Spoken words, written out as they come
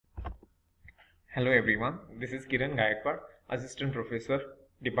Hello everyone, this is Kiran Gaikwad, Assistant Professor,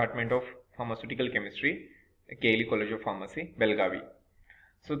 Department of Pharmaceutical Chemistry, KLE College of Pharmacy, Belgavi.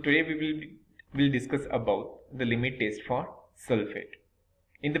 So today we will discuss about the limit test for sulfate.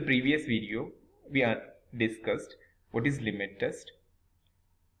 In the previous video, we discussed what is limit test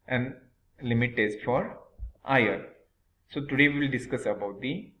and limit test for iron. So today we will discuss about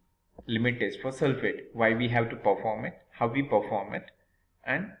the limit test for sulfate, why we have to perform it, how we perform it,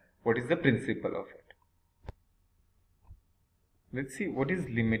 and what is the principle of it. Let's see what is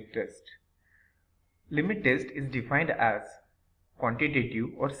limit test. Limit test is defined as quantitative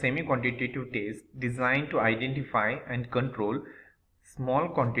or semi-quantitative test designed to identify and control small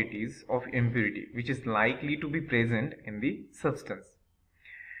quantities of impurity which is likely to be present in the substance.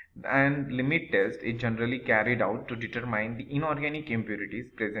 And limit test is generally carried out to determine the inorganic impurities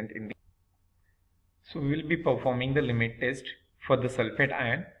present in the. So we will be performing the limit test for the sulfate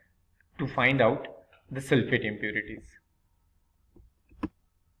ion to find out the sulfate impurities.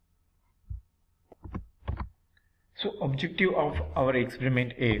 So objective of our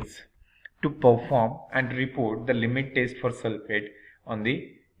experiment is to perform and report the limit test for sulfate on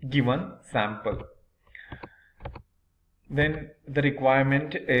the given sample. Then the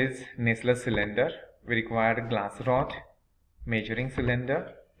requirement is Nestle cylinder. We require glass rod, measuring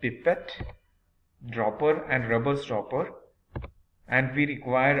cylinder, pipette, dropper and rubber stopper, and we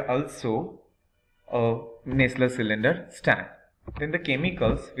require also a Nestle cylinder stand. Then the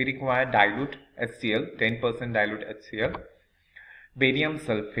chemicals, we require dilute HCl, 10% dilute HCl, barium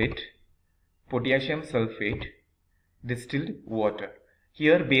sulfate, potassium sulfate, distilled water.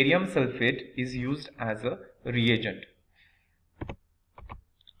 Here barium sulfate is used as a reagent.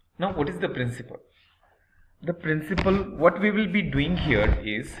 Now what is the principle? The principle, what we will be doing here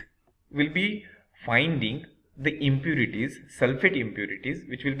is, we'll be finding the impurities, sulfate impurities,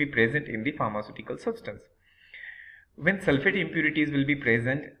 which will be present in the pharmaceutical substance. When sulfate impurities will be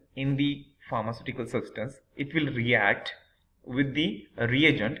present in the pharmaceutical substance, it will react with the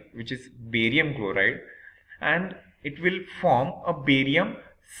reagent, which is barium chloride, and it will form a barium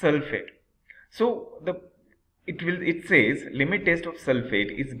sulfate. So it says limit test of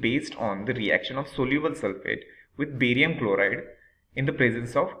sulfate is based on the reaction of soluble sulfate with barium chloride in the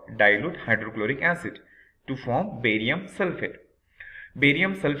presence of dilute hydrochloric acid to form barium sulfate.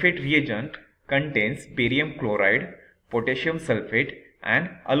 Barium sulfate reagent contains barium chloride, potassium sulfate and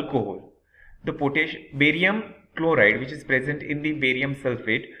alcohol. The barium chloride which is present in the barium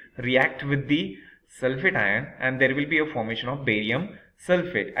sulfate react with the sulfate ion, and there will be a formation of barium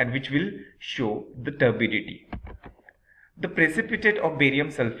sulfate, and which will show the turbidity. The precipitate of barium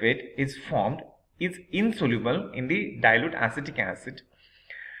sulfate is insoluble in the dilute acetic acid,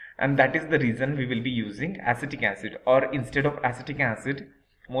 and that is the reason we will be using acetic acid, or instead of acetic acid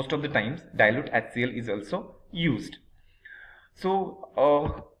most of the times dilute HCl is also used.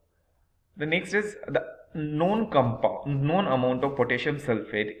 So the next is the known amount of potassium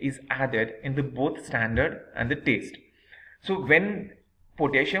sulfate is added in the both standard and the test. So when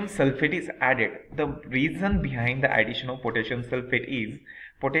potassium sulfate is added, the reason behind the addition of potassium sulfate is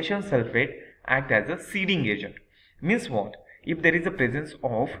potassium sulfate act as a seeding agent. Means what? If there is a presence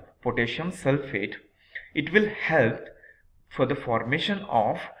of potassium sulfate, it will help for the formation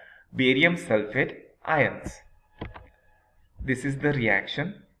of barium sulfate ions. This is the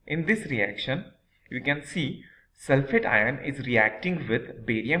reaction. In this reaction, you can see sulfate ion is reacting with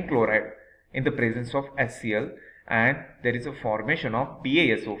barium chloride in the presence of HCl, and there is a formation of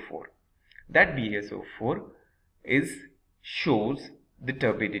BaSO4. That BaSO4 shows the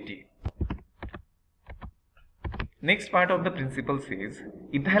turbidity. Next part of the principle says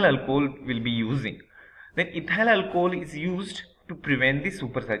ethyl alcohol will be using. Then ethyl alcohol is used to prevent the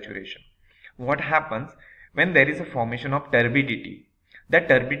supersaturation. What happens when there is a formation of turbidity? That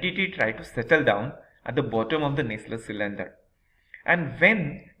turbidity try to settle down at the bottom of the Nestle cylinder, and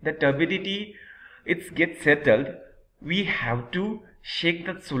when the turbidity gets settled, we have to shake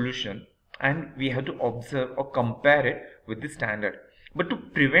that solution and we have to observe or compare it with the standard. But to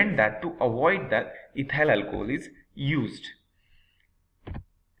prevent that, to avoid that, ethyl alcohol is used.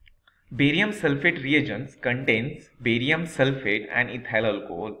 Barium sulfate reagents contains barium sulfate and ethyl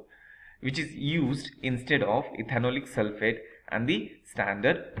alcohol, which is used instead of ethanolic sulfate and the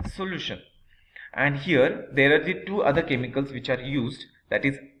standard solution. And here there are the two other chemicals which are used, that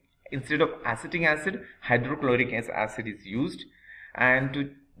is, instead of acetic acid, hydrochloric acid is used,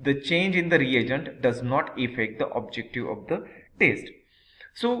 and the change in the reagent does not affect the objective of the test.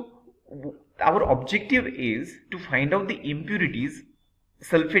 So our objective is to find out the impurities,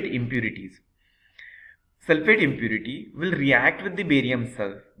 sulfate impurities. sulfate impurity will react with the barium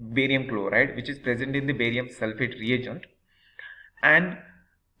chloride, which is present in the barium sulfate reagent, and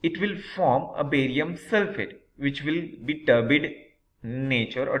it will form a barium sulfate, which will be turbid in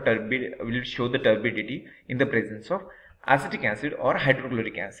nature, or will show the turbidity in the presence of acetic acid or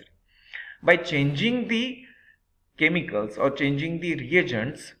hydrochloric acid. By changing the chemicals or changing the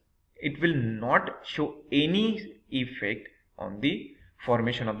reagents, it will not show any effect on the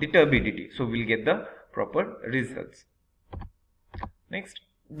formation of the turbidity. So we'll get the proper results. Next,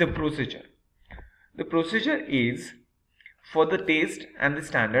 the procedure. The procedure is, for the taste and the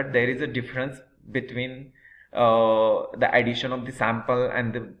standard, there is a difference between the addition of the sample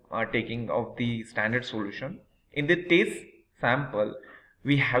and the taking of the standard solution. In the taste sample,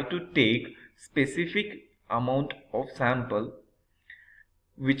 we have to take specific amount of sample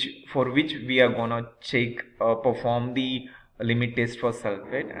for which we are gonna perform the limit test for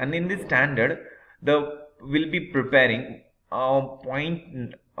sulfate, and in the standard we'll be preparing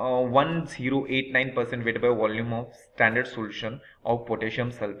 0.1089% weight by volume of standard solution of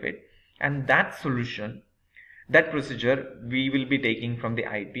potassium sulfate, and that procedure we will be taking from the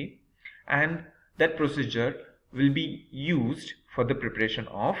IP, and that procedure will be used for the preparation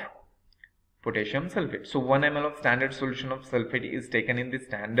of potassium sulfate. So 1 ml of standard solution of sulfate is taken in the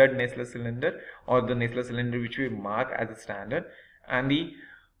standard Nestle cylinder, or the Nestle cylinder which we mark as a standard, and the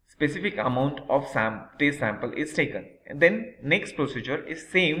specific amount of taste sample is taken. And then next procedure is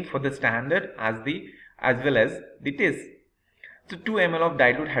same for the standard as well as the taste. So 2 ml of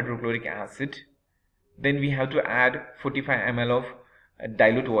dilute hydrochloric acid, then we have to add 45 ml of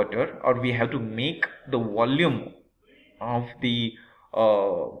dilute water, or we have to make the volume of the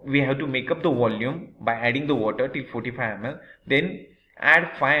we have to make up the volume by adding the water till 45 ml, then add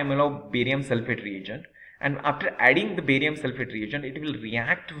 5 ml of barium sulfate reagent, and after adding the barium sulfate reagent, it will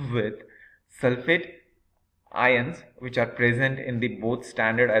react with sulfate ions which are present in the both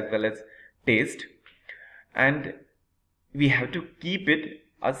standard as well as taste, and we have to keep it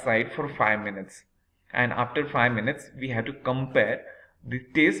aside for 5 minutes, and after 5 minutes we have to compare the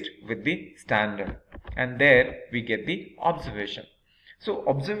taste with the standard, and there we get the observation. So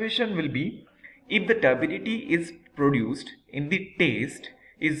observation will be, if the turbidity is produced in the taste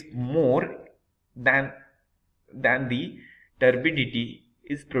is more than the turbidity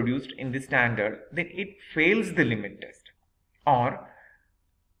is produced in the standard, then it fails the limit test. Or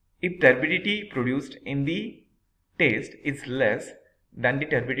if turbidity produced in the taste is less than the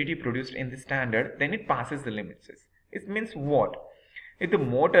turbidity produced in the standard, then it passes the limit test. It means what? If the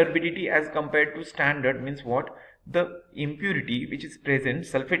more turbidity as compared to standard means what? The impurity which is present,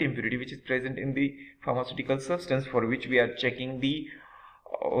 sulfate impurity which is present in the pharmaceutical substance for which we are checking the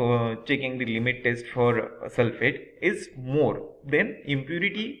limit test for sulfate is more, then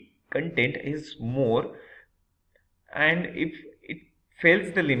impurity content is more, and if it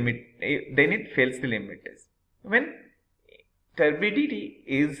fails the limit, then it fails the limit test. When turbidity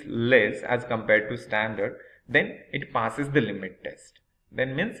is less as compared to standard, then it passes the limit test.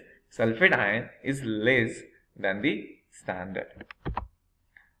 Then means sulfate ion is less than the standard.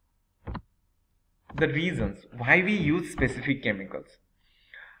 The reasons why we use specific chemicals.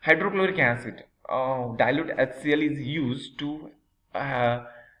 Hydrochloric acid, dilute HCl is used to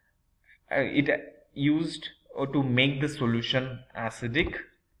to make the solution acidic.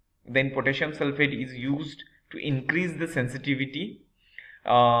 Then potassium sulfate is used to increase the sensitivity.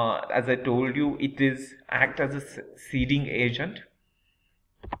 As I told you, it is act as a seeding agent.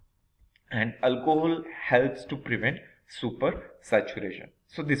 And alcohol helps to prevent supersaturation.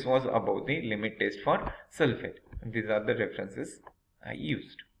 So this was about the limit test for sulfate. These are the references I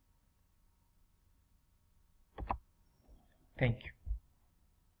used. Thank you.